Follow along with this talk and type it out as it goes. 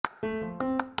Good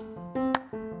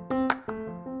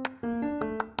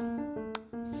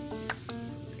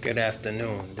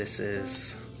afternoon. This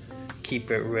is Keep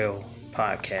It Real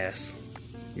podcast.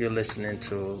 You're listening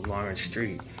to Lawrence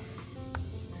Street.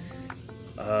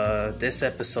 This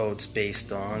episode's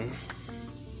based on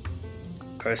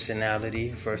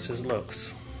personality versus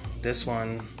looks. This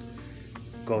one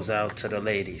goes out to the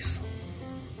ladies.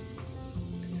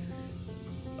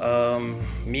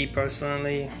 Me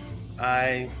personally,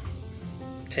 I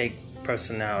take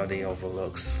personality over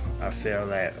looks. I feel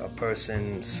that a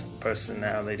person's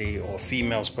personality or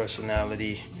female's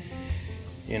personality,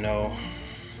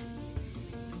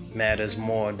 matters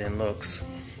more than looks.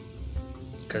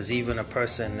 Because even a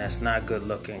person that's not good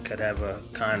looking could have a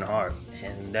kind heart,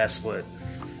 and that's what,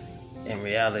 in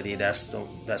reality, that's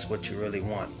what you really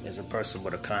want, is a person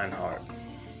with a kind heart.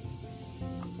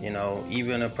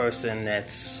 Even a person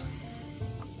that's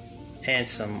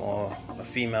handsome or a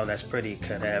female that's pretty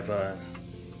could have a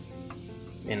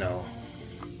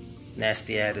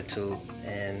nasty attitude,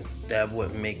 and that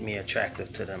wouldn't make me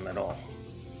attractive to them at all.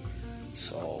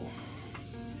 So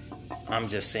I'm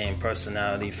just saying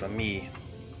personality for me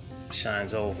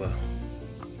shines over,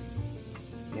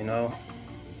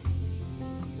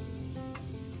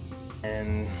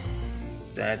 and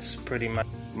that's pretty much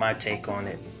my take on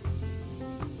it.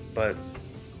 But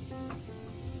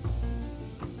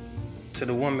to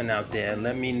the woman out there,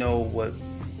 let me know what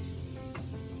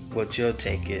your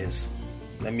take is.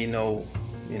 Let me know,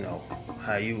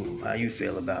 how you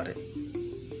feel about it.